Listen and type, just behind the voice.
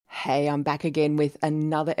Hey, I'm back again with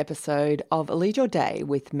another episode of Lead Your Day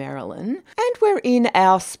with Marilyn. And we're in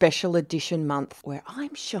our special edition month where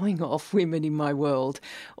I'm showing off women in my world.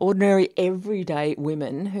 Ordinary, everyday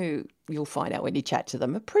women who, you'll find out when you chat to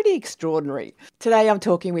them, are pretty extraordinary. Today I'm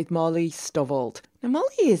talking with Molly Stovald. Now, Molly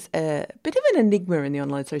is a bit of an enigma in the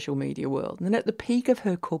online social media world. And at the peak of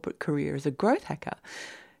her corporate career as a growth hacker,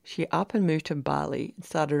 she up and moved to Bali and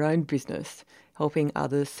started her own business, helping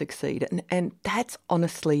others succeed. And that's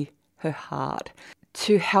honestly her heart,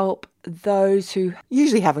 to help those who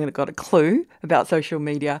usually haven't got a clue about social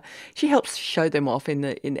media. She helps show them off in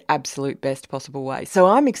the absolute best possible way. So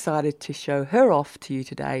I'm excited to show her off to you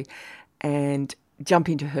today and jump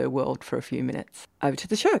into her world for a few minutes. Over to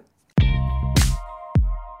the show.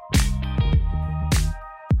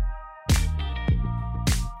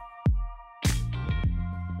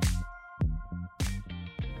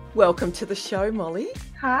 Welcome to the show, Molly.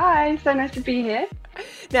 Hi, so nice to be here.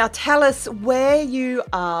 Now tell us where you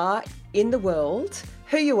are in the world,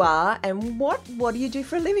 who you are, and what do you do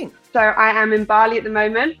for a living? So I am in Bali at the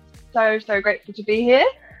moment. So grateful to be here.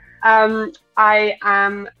 I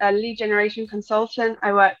am a lead generation consultant.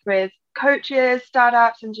 I work with coaches,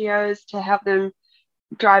 startups, NGOs to help them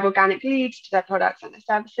drive organic leads to their products and their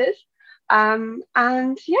services. And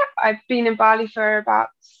yeah, I've been in Bali for about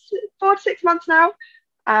 4 to 6 months now.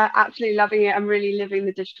 Absolutely loving it. I'm really living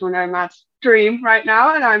the digital nomad dream right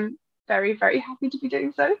now, and I'm very, very happy to be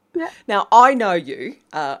doing so. Yeah. Now, I know you,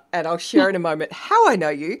 and I'll share in a moment how I know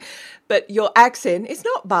you, but your accent is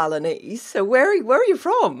not Balinese. So where are you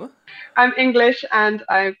from? I'm English, and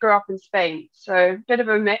I grew up in Spain, so a bit of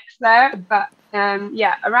a mix there. But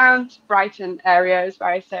yeah, around Brighton area is where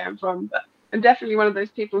I say I'm from. But I'm definitely one of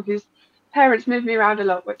those people whose parents move me around a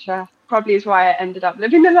lot, which probably is why I ended up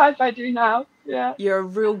living the life I do now. Yeah. You're a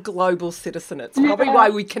real global citizen. It's probably why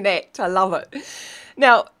we connect. I love it.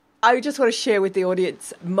 Now, I just want to share with the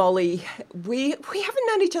audience, Molly, we haven't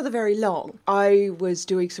known each other very long. I was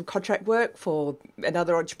doing some contract work for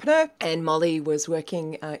another entrepreneur, and Molly was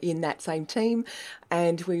working in that same team,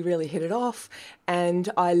 and we really hit it off.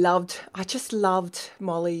 And I just loved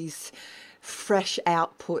Molly's fresh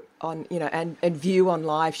output on, and view on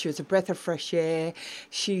life. She was a breath of fresh air.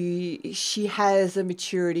 She has a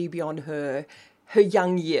maturity beyond her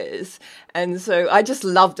young years, and so I just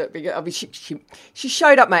loved it because she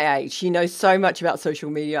showed up my age. She knows so much about social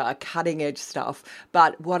media, cutting edge stuff,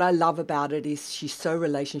 but what I love about it is she's so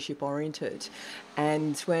relationship oriented.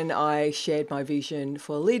 And when I shared my vision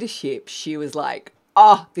for leadership, she was like,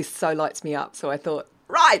 "Oh, this so lights me up." So I thought,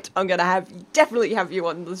 right, I'm going to definitely have you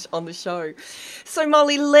on the show. So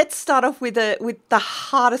Molly, let's start off with the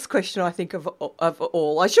hardest question I think of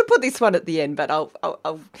all. I should put this one at the end, but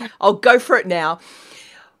I'll go for it now.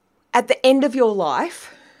 At the end of your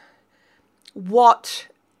life, what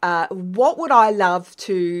would I love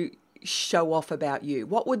to show off about you?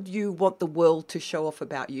 What would you want the world to show off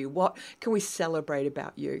about you? What can we celebrate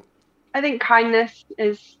about you? I think kindness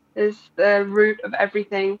is the root of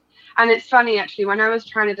everything. And it's funny, actually, when I was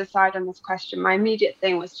trying to decide on this question, my immediate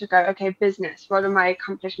thing was to go, okay, business, what are my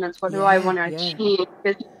accomplishments? What do I want to achieve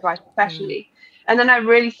business-wise, professionally? And then I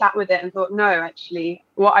really sat with it and thought, no, actually,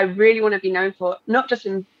 what I really want to be known for, not just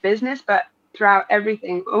in business, but throughout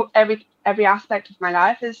everything, every aspect of my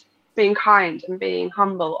life, is being kind and being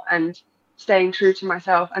humble and staying true to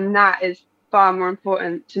myself. And that is far more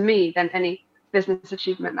important to me than any business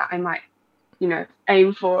achievement that I might,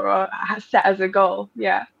 aim for or set as a goal.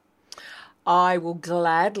 Yeah. I will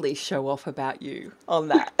gladly show off about you on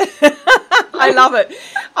that. I love it.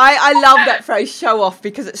 I love that phrase, show off,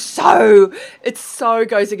 because it so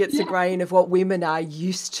goes against the grain of what women are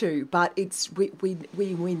used to. But we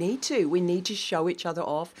need to show each other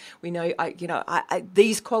off. We know,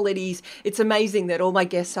 these qualities. It's amazing that all my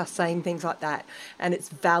guests are saying things like that, and it's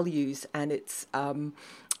values, and it's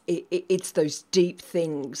those deep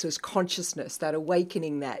things, those consciousness, that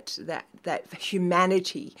awakening, that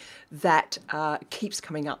humanity that keeps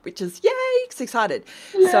coming up, which is, yay, it's excited.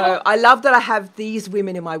 Yeah. So I love that I have these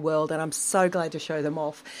women in my world, and I'm so glad to show them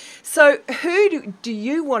off. So who do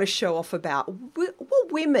you want to show off about?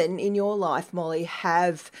 What women in your life, Molly,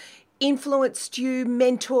 have influenced you,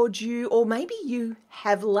 mentored you, or maybe you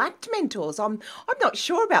have lacked mentors? I'm not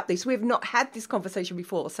sure about this. We've not had this conversation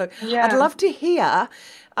before. So I'd love to hear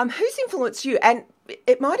who's influenced you. And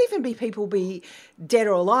it might even be people be dead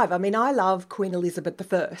or alive. I mean, I love Queen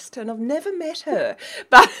Elizabeth I, and I've never met her.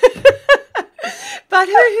 But but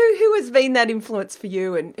who has been that influence for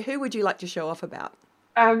you, and who would you like to show off about?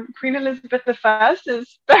 Queen Elizabeth I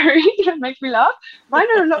is very, it makes me laugh. Mine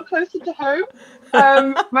are a lot closer to home.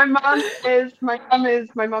 My mum is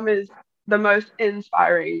the most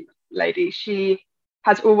inspiring lady. She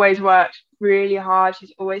has always worked really hard.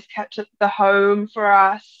 She's always kept the home for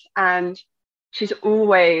us, and she's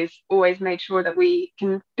always made sure that we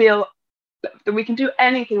can feel that we can do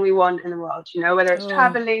anything we want in the world, you know, whether it's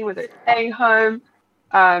traveling, whether it's staying home,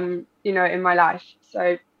 you know, in my life.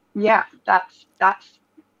 So yeah, that's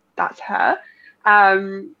her.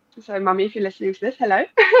 So mummy, if you're listening to this, hello.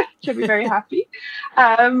 She'll be very happy.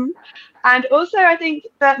 And also I think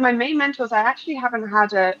that my main mentors, I actually haven't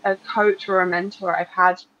had a coach or a mentor. I've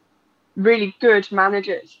had really good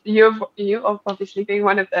managers. You obviously being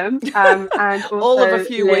one of them. And also all of a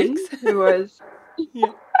few Lynn, weeks. who was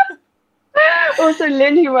also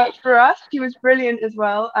Lynn, who worked for us. She was brilliant as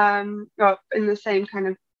well. Well, in the same kind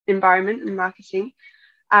of environment in marketing.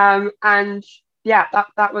 And yeah,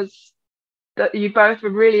 that was that. You both were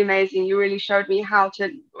really amazing. You really showed me how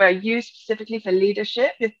to, well, you specifically for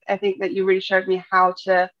leadership. I think that you really showed me how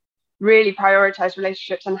to really prioritize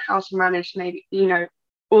relationships and how to manage maybe, you know,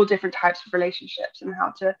 all different types of relationships and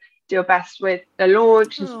how to deal best with the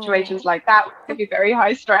launch and situations like that, which can be very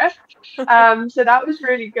high stress. So that was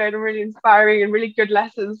really good and really inspiring and really good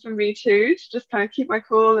lessons for me too, to just kind of keep my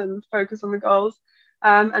cool and focus on the goals.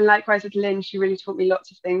 And likewise with Lynn, she really taught me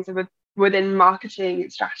lots of things within marketing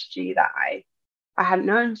and strategy that I hadn't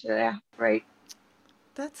known. So yeah, great.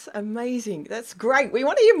 That's amazing. That's great. We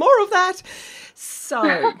want to hear more of that.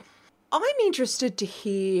 So I'm interested to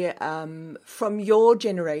hear from your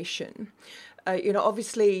generation. You know,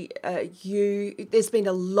 obviously, there's been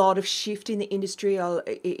a lot of shift in the industry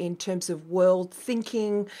in terms of world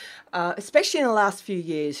thinking, especially in the last few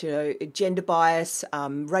years. You know, gender bias,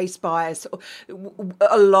 race bias,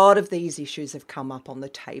 a lot of these issues have come up on the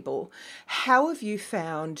table. How have you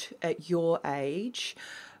found at your age,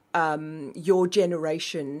 your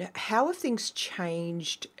generation, how have things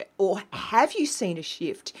changed, or have you seen a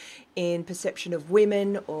shift in perception of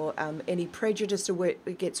women or any prejudice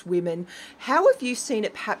against women? How have you seen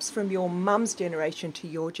it perhaps from your mum's generation to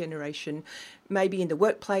your generation, maybe in the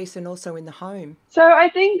workplace and also in the home? So I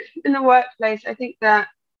think in the workplace, I think that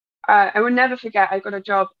I will never forget I got a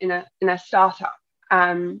job in a startup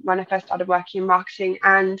when I first started working in marketing,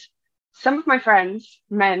 and some of my friends,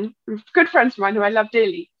 men, good friends of mine who I love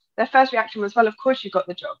dearly, their first reaction was, well, of course you got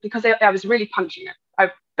the job, because I was really punching it. I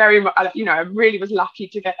really was lucky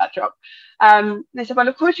to get that job. They said, well,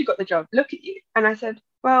 of course you got the job. Look at you. And I said,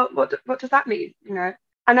 well, what does that mean? You know?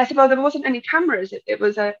 And I said, well, there wasn't any cameras. It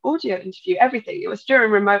was an audio interview, everything. It was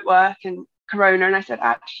during remote work and Corona. And I said,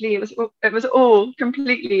 actually, it was all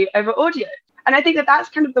completely over audio. And I think that that's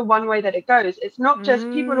kind of the one way that it goes. It's not just,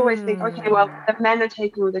 people always think, okay, well, the men are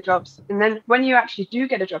taking all the jobs. And then when you actually do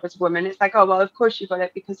get a job as a woman, it's like, oh, well, of course you got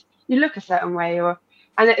it because you look a certain way.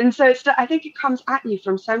 And so I think it comes at you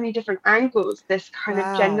from so many different angles, this kind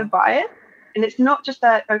of gender bias. And it's not just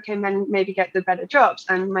that, okay, men maybe get the better jobs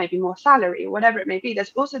and maybe more salary or whatever it may be.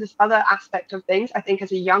 There's also this other aspect of things, I think,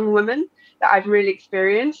 as a young woman that I've really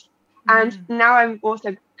experienced. And now I'm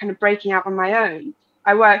also kind of breaking out on my own.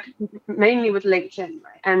 I work mainly with LinkedIn,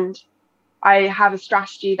 right? And I have a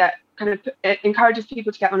strategy that kind of encourages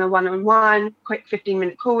people to get on a one-on-one, quick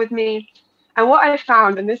 15-minute call with me. And what I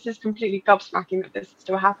found, and this is completely gobsmacking that this is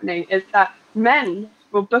still happening, is that men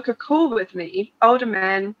will book a call with me, older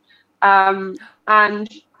men, and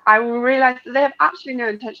I will realize that they have absolutely no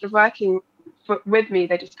intention of working with me.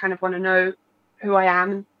 They just kind of want to know who I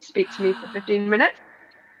am and speak to me for 15 minutes.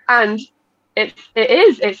 And I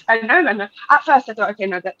know, and at first I thought, okay,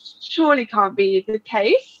 no, that surely can't be the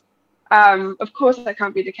case. Of course that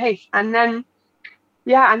can't be the case. And then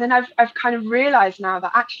I've kind of realized now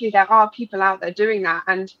that actually there are people out there doing that.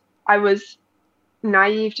 And I was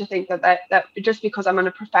naive to think that just because I'm on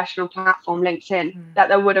a professional platform, LinkedIn, that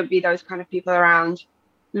there wouldn't be those kind of people around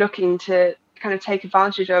looking to kind of take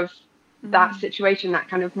advantage of that situation, that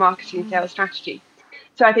kind of marketing sales strategy.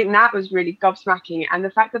 So I think that was really gobsmacking. And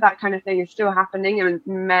the fact that kind of thing is still happening and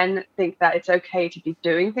men think that it's okay to be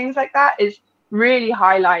doing things like that really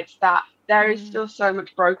highlights that there is still so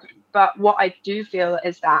much broken. But what I do feel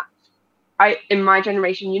is that in my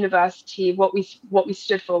generation, university, what we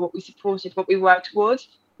stood for, what we supported, what we worked towards,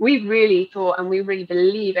 we really thought and we really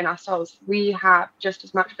believe in ourselves. We have just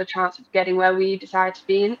as much of a chance of getting where we desire to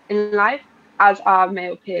be in life as our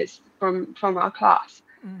male peers from our class.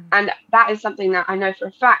 And that is something that I know for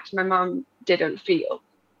a fact my mum didn't feel.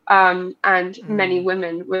 And many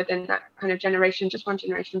women within that kind of generation, just one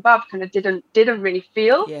generation above, kind of didn't really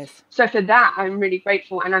feel. Yes. So for that, I'm really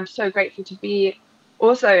grateful. And I'm so grateful to be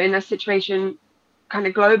also in a situation kind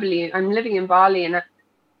of globally. I'm living in Bali and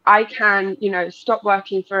I can, stop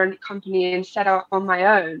working for a company and set out on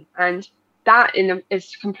my own. And that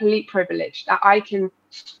is complete privilege, that I can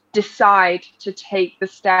decide to take the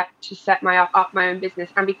step to set up my own business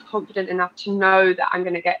and be confident enough to know that I'm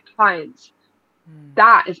going to get clients.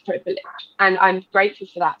 That is privilege, and I'm grateful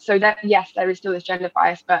for that. So that, yes, there is still this gender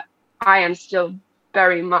bias, but I am still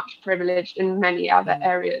very much privileged in many other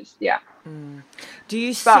areas. Yeah. Do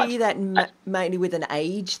you see that mainly with an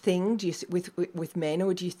age thing? Do you with men,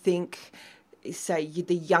 or do you think, say,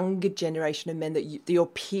 the younger generation of men that your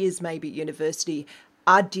peers maybe at university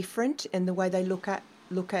are different in the way they look at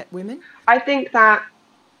women? I think that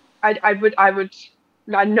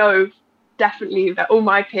I know definitely that all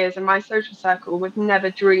my peers in my social circle would never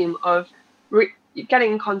dream of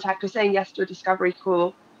getting in contact or saying yes to a discovery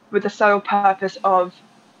call with the sole purpose of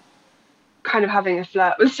kind of having a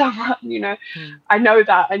flirt with someone, you know. I know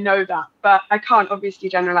that, but I can't obviously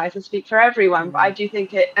generalize and speak for everyone. But I do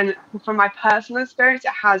think it, and from my personal experience,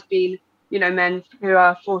 it has been, you know, men who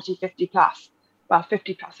are 40, 50 plus, well,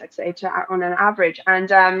 50 plus, I'd say, on an average.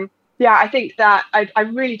 And yeah, I think that I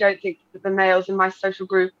really don't think that the males in my social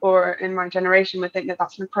group or in my generation would think that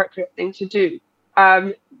that's an appropriate thing to do.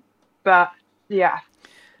 But yeah,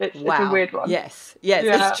 it's a weird one. Yes,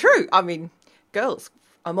 it's true. I mean, girls,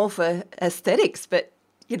 I'm all for aesthetics, but,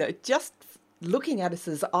 you know, just looking at us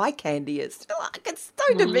as eye candy, it's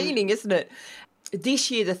so demeaning, isn't it?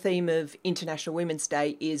 This year, the theme of International Women's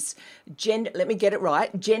Day is let me get it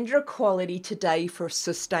right, gender equality today for a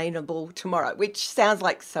sustainable tomorrow, which sounds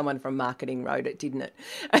like someone from marketing wrote it, didn't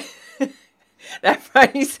it? That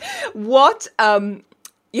phrase. What,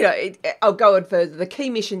 you know, I'll go on further. The key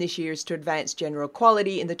mission this year is to advance gender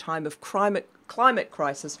equality in the time of climate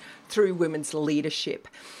crisis through women's leadership.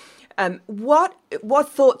 What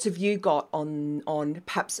thoughts have you got on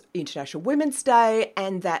perhaps International Women's Day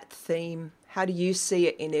and that theme? How do you see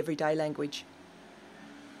it in everyday language?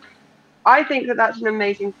 I think that that's an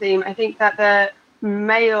amazing theme. I think that the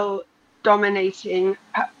male dominating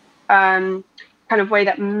kind of way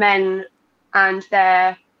that men and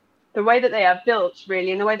the way that they are built,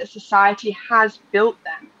 really, and the way that society has built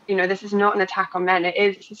them. You know, this is not an attack on men.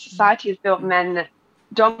 Society has built men that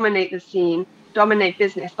dominate the scene, dominate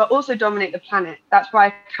business, but also dominate the planet. That's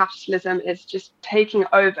why capitalism is just taking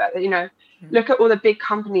over. You know, look at all the big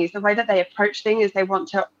companies. The way that they approach things is they want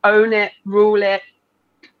to own it, rule it,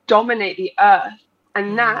 dominate the earth.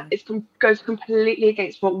 And that goes completely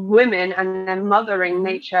against what women and their mothering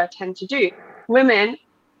nature tend to do. Women,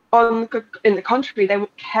 in the contrary, they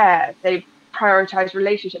would care. They prioritize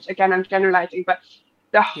relationships. Again, I'm generalizing, but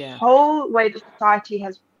the whole way that society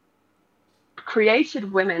has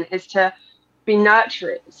created women is to be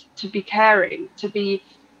nurturers, to be caring, to be,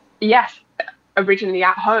 yes, originally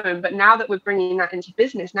at home, but now that we're bringing that into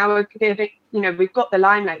business, now we've got the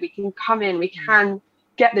limelight, we can come in, we can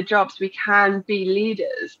get the jobs, we can be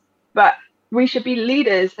leaders, but we should be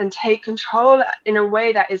leaders and take control in a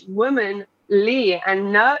way that is womanly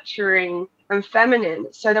and nurturing and feminine,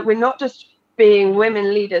 so that we're not just being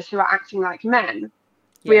women leaders who are acting like men.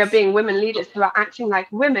 We are being women leaders who are acting like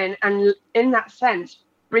women, and in that sense,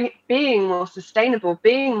 being more sustainable,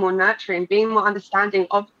 being more nurturing, being more understanding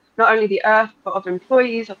of not only the earth, but of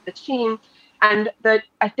employees, of the team. And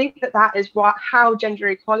I think that is how gender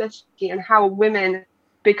equality and how women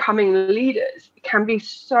becoming leaders can be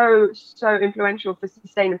so influential for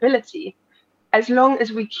sustainability. As long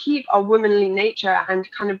as we keep our womanly nature and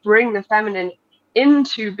kind of bring the feminine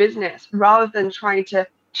into business, rather than trying to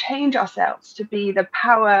change ourselves to be the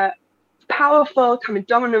powerful kind of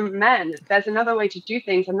dominant men, there's another way to do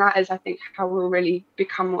things, and that is, I think, how we'll really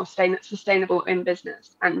become more sustainable in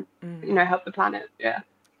business and you know, help the planet.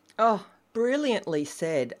 Brilliantly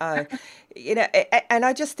said. You know, and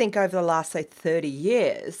I just think over the last, say, 30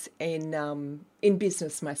 years in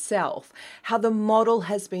business myself, how the model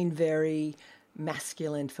has been very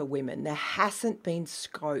masculine for women. There hasn't been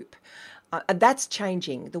scope. And that's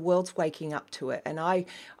changing. The world's waking up to it. And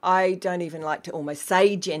I don't even like to almost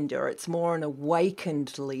say gender. It's more an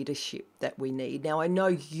awakened leadership that we need. Now, I know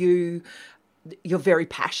you're very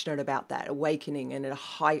passionate about that, awakening and a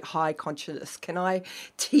high consciousness. Can I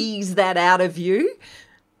tease that out of you?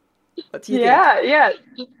 What do you think? Yeah.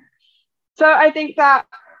 So I think that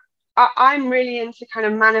I'm really into kind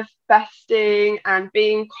of manifesting and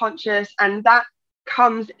being conscious, and that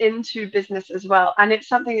comes into business as well. And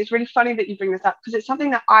it's really funny that you bring this up, because it's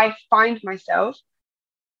something that I find myself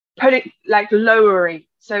lowering.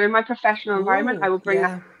 So in my professional environment, I will bring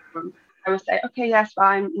that. I will say, okay, yes,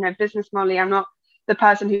 I'm, you know, business Molly. I'm not the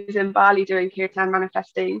person who's in Bali doing kirtan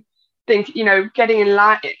manifesting things, you know,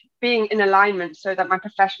 being in alignment so that my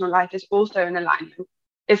professional life is also in alignment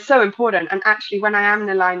is so important. And actually, when I am in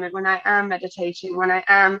alignment, when I am meditating, when I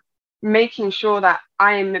am making sure that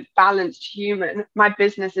I'm a balanced human. My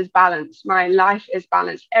business is balanced, my life is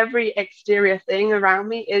balanced, every exterior thing around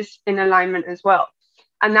me is in alignment as well.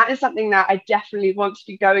 And that is something that I definitely want to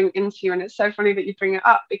be going into. And it's so funny that you bring it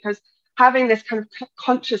up, because having this kind of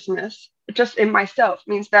consciousness just in myself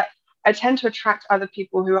means that I tend to attract other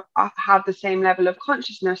people who have the same level of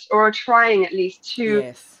consciousness, or are trying at least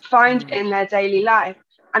to find in their daily life.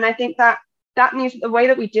 And I think that that means that the way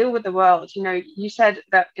that we deal with the world, you know, you said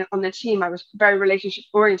that on the team I was very relationship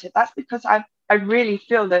oriented. That's because I really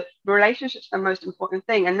feel that relationships are the most important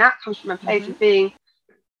thing. And that comes from a place of being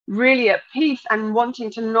really at peace and wanting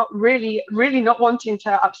to not really not wanting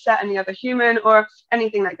to upset any other human or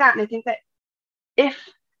anything like that. And I think that if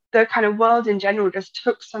the kind of world in general just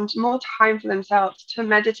took some more time for themselves to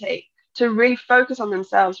meditate, to really focus on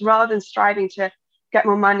themselves rather than striving to get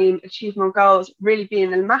more money, achieve more goals, really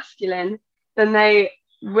being the masculine, then they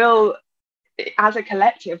will, as a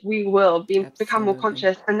collective, we will become more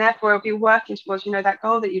conscious, and therefore we'll be working towards, you know, that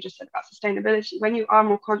goal that you just said about sustainability. When you are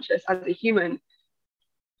more conscious as a human,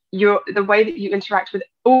 the way that you interact with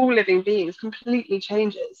all living beings completely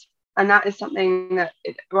changes. And that is something that,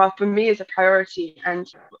 for me, is a priority.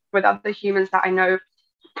 And with other humans that I know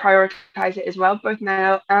prioritize it as well, both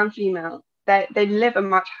male and female, they live a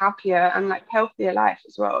much happier and like healthier life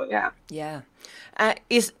as well. Yeah.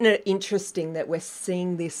 Isn't it interesting that we're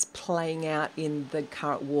seeing this playing out in the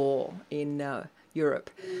current war in Europe?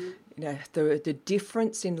 You know, the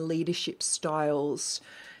difference in leadership styles,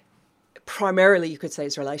 primarily you could say,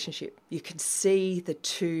 is relationship. You can see the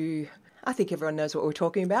two. I think everyone knows what we're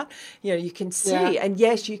talking about. You know, you can see, and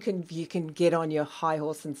yes, you can get on your high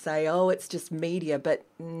horse and say, oh, it's just media, but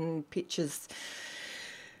pictures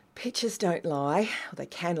don't lie. Well, they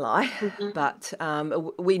can lie, but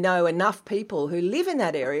we know enough people who live in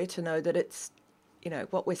that area to know that it's, you know,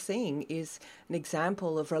 what we're seeing is an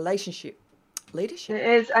example of relationship leadership. It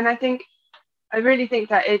is, and I really think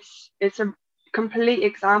that it's a complete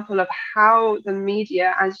example of how the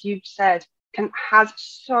media, as you've said, has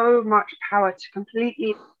so much power to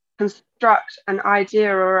completely construct an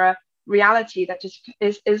idea or a reality that just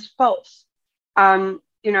is false.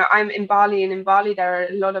 You know, I'm in Bali, and in Bali there are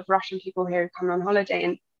a lot of Russian people here who come on holiday,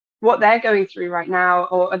 and what they're going through right now,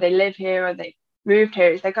 or they live here or they moved here,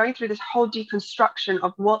 is they're going through this whole deconstruction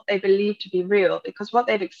of what they believe to be real, because what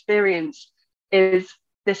they've experienced is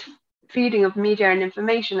this feeding of media and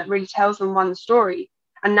information that really tells them one story.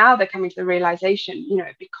 And now they're coming to the realization, you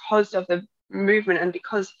know, because of the movement and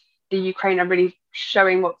because the Ukraine are really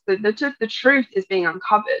showing what the truth is being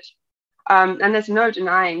uncovered. And there's no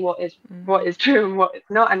denying what is true and what is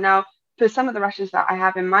not. And now for some of the Russians that I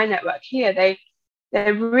have in my network here, they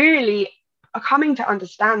really are coming to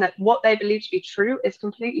understand that what they believe to be true is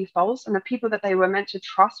completely false. And the people that they were meant to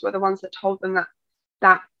trust were the ones that told them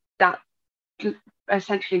that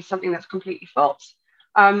essentially something that's completely false.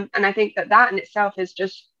 And I think that in itself is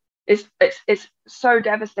just it's so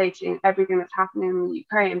devastating, everything that's happening in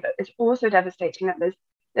Ukraine, but it's also devastating that there's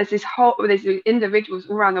individuals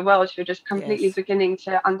all around the world who are just completely beginning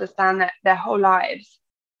to understand that their whole lives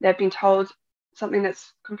they've been told something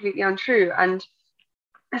that's completely untrue. And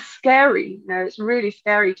it's scary, you know, it's really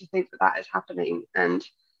scary to think that is happening, and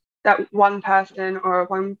that one person or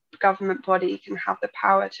one government body can have the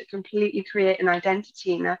power to completely create an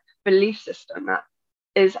identity and a belief system that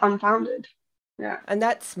is unfounded. Yeah. And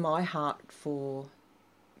that's my heart for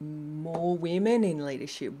more women in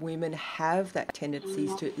leadership. Women have that tendency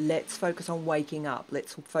to let's focus on waking up.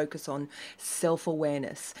 Let's focus on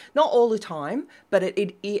self-awareness. Not all the time, but I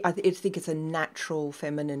think it's a natural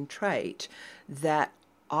feminine trait that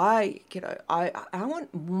I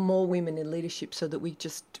want more women in leadership so that we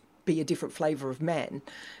just be a different flavour of man.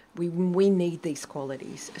 We need these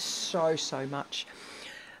qualities so much.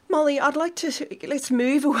 Molly, I'd like let's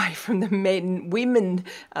move away from the women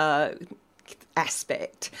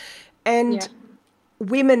aspect, and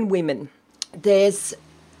women. There's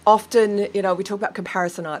often, you know, we talk about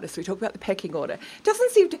comparisonitis, we talk about the pecking order. It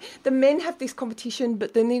doesn't seem the men have this competition,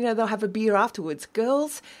 but then, you know, they'll have a beer afterwards.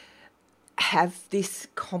 Girls have this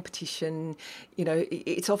competition, you know,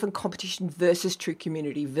 it's often competition versus true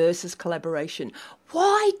community versus collaboration.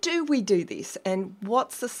 Why do we do this, and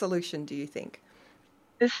what's the solution, do you think?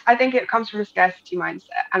 I think it comes from a scarcity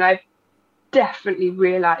mindset, and I've definitely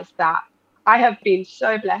realized that. I have been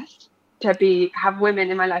so blessed to have women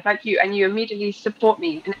in my life like you, and you immediately support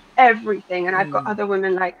me in everything. And I've got other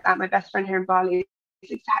women like that. My best friend here in Bali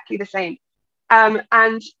is exactly the same.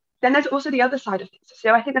 And then there's also the other side of things.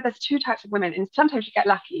 So I think that there's two types of women, and sometimes you get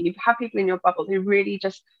lucky. You have people in your bubble who really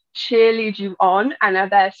just cheerlead you on and are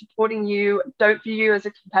there supporting you, don't view you as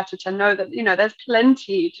a competitor, know that, there's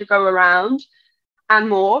plenty to go around and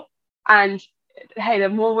more. And hey, the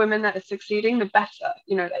more women that are succeeding, the better.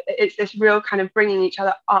 It's this real kind of bringing each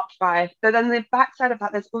other up vibe. But then the backside of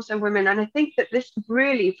that, there's also women. And I think that this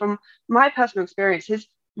really, from my personal experience, is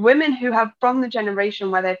women who have from the generation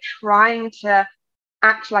where they're trying to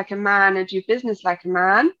act like a man and do business like a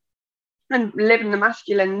man and live in the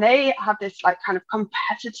masculine. They have this like kind of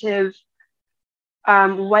competitive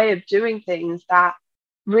way of doing things that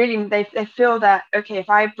really they feel that, okay, if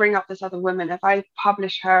I bring up this other woman, if I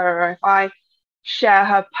publish her, or if I share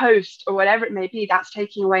her post or whatever it may be, that's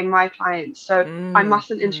taking away my clients. So I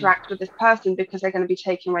mustn't interact with this person because they're going to be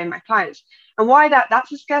taking away my clients. And why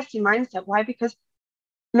that's a scarcity mindset. Why? Because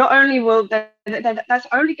not only will that's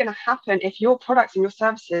only going to happen if your products and your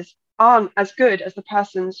services aren't as good as the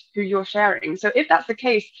persons who you're sharing. So if that's the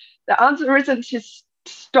case, the answer isn't to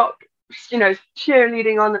stop,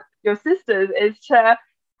 cheerleading on your sisters, is to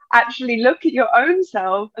actually look at your own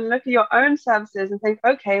self and look at your own services and think,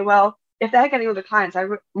 okay, well, if they're getting all the clients,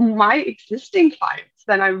 my existing clients,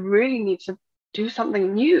 then I really need to do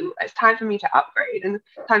something new. It's time for me to upgrade, and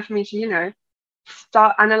time for me to,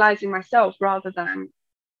 start analyzing myself rather than,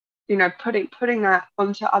 putting that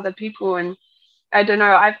onto other people. And I don't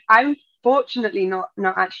know, I'm fortunately not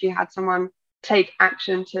actually had someone take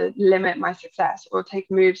action to limit my success or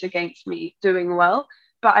take moves against me doing well.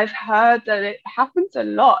 But I've heard that it happens a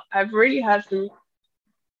lot. I've really heard some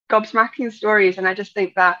gobsmacking stories, and I just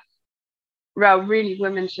think that, well, really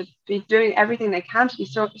women should be doing everything they can to be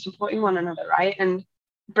supporting one another, right? And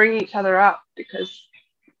bringing each other up, because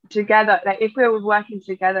together, like if we're working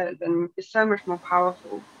together, then it's so much more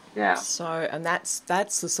powerful. Yeah. So, and that's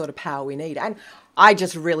the sort of power we need. And I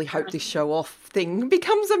just really hope this show off thing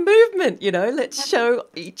becomes a movement, let's show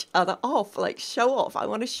each other off, like show off. I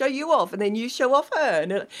want to show you off, and then you show off her.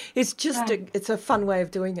 And it's just, it's a fun way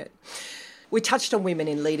of doing it. We touched on women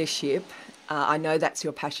in leadership. I know that's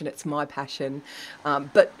your passion. It's my passion.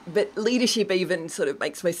 But leadership even sort of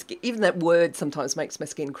makes my skin, even that word sometimes makes my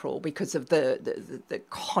skin crawl because of the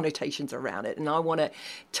connotations around it. And I want to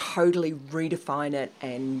totally redefine it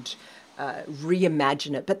and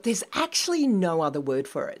reimagine it. But there's actually no other word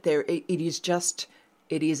for it.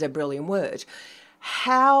 It is a brilliant word.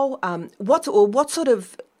 How, what sort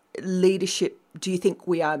of leadership do you think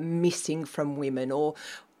we are missing from women, or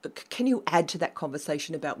can you add to that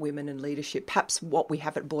conversation about women and leadership, perhaps what we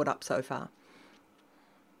haven't brought up so far?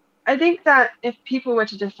 I think that if people were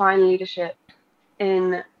to define leadership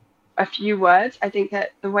in a few words, I think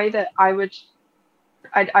that the way that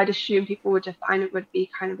I'd assume people would define it would be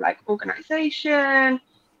kind of like organization,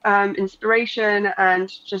 inspiration,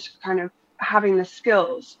 and just kind of having the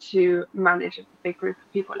skills to manage a big group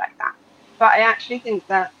of people like that. But I actually think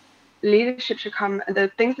that leadership should come,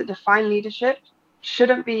 the things that define leadership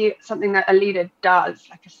shouldn't be something that a leader does,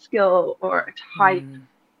 like a skill or a type.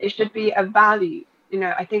 It should be a value.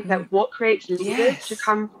 I think that what creates leaders should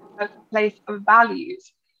come from a place of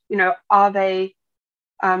values. Are they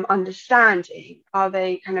understanding? Are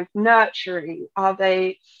they kind of nurturing? Are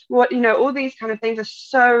they all these kind of things are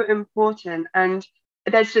so important. And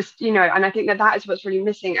there's just, and I think that is what's really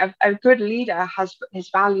missing. A good leader has his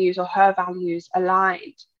values or her values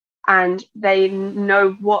aligned, and they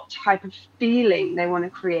know what type of feeling they want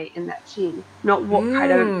to create in that team, not what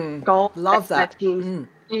kind of goal that team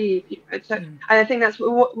achieve. And I think that's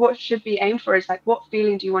what should be aimed for, is like, what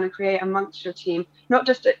feeling do you want to create amongst your team, not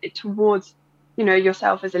just towards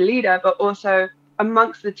yourself as a leader, but also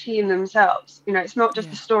amongst the team themselves. It's not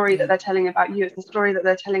just the story that they're telling about you, it's the story that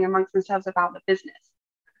they're telling amongst themselves about the business.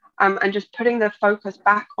 And just putting the focus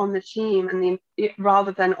back on the team and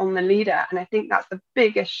rather than on the leader. And I think that's the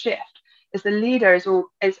biggest shift, is the leader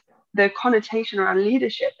is the connotation around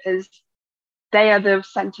leadership is they are the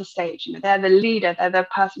center stage, they're the leader, they're the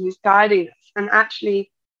person who's guiding us. And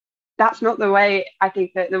actually that's not the way. I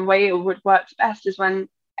think that the way it would work best is when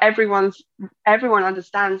everyone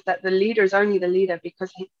understands that the leader is only the leader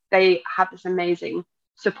because they have this amazing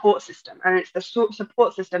support system, and it's the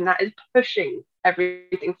support system that is pushing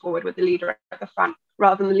everything forward with the leader at the front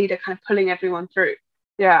rather than the leader kind of pulling everyone through.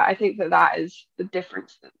 I think that is the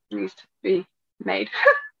difference that needs to be made.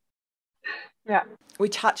 We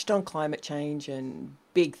touched on climate change and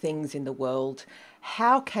big things in the world.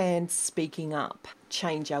 How can speaking up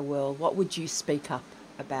change our world? What would you speak up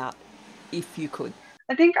about if you could?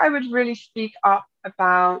 I think I would really speak up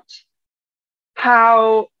about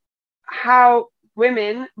how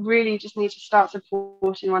women really just need to start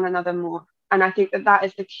supporting one another more. And I think that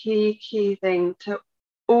is the key thing to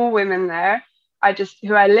all women there.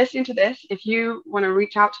 who are listening to this, if you want to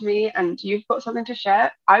reach out to me and you've got something to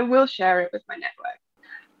share, I will share it with my network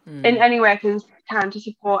in any way I can to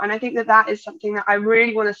support. And I think that is something that I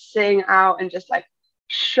really want to sing out and just like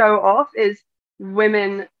show off, is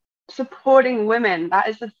women supporting women. That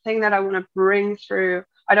is the thing that I want to bring through.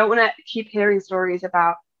 I don't want to keep hearing stories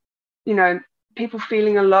about, you know, people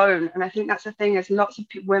feeling alone. And I think that's the thing, is lots of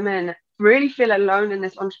women really feel alone in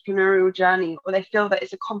this entrepreneurial journey, or they feel that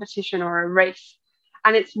it's a competition or a race,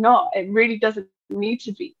 and it's not. It really doesn't need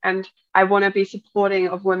to be. And I want to be supporting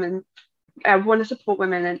of women. I want to support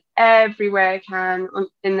women in every way I can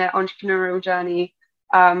in their entrepreneurial journey,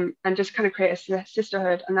 and just kind of create a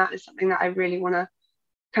sisterhood. And that is something that I really want to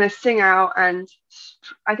kind of sing out. And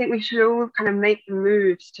I think we should all kind of make the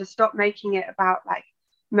moves to stop making it about like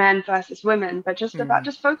men versus women, but just about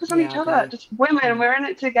just focus on each other. Just women, we're in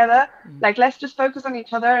it together. Like, let's just focus on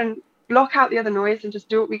each other and block out the other noise and just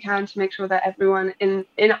do what we can to make sure that everyone in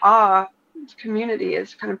our community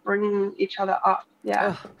is kind of bringing each other up.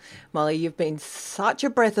 Yeah. Oh, Molly, you've been such a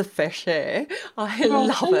breath of fresh air. I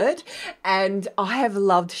love it. And I have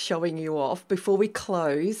loved showing you off. Before we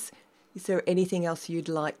close, is there anything else you'd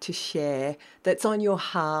like to share that's on your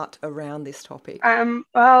heart around this topic?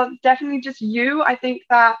 Well, definitely just you. I think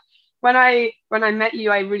that when I met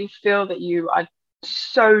you, I really feel that you are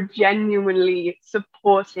so genuinely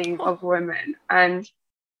supporting of women, and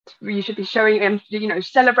you should be showing, and you know,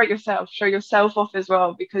 celebrate yourself, show yourself off as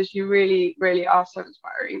well, because you really, really are so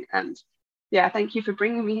inspiring. And yeah, thank you for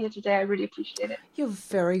bringing me here today. I really appreciate it. You're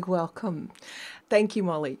very welcome. Thank you,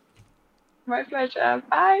 Molly. My pleasure.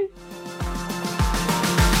 Bye.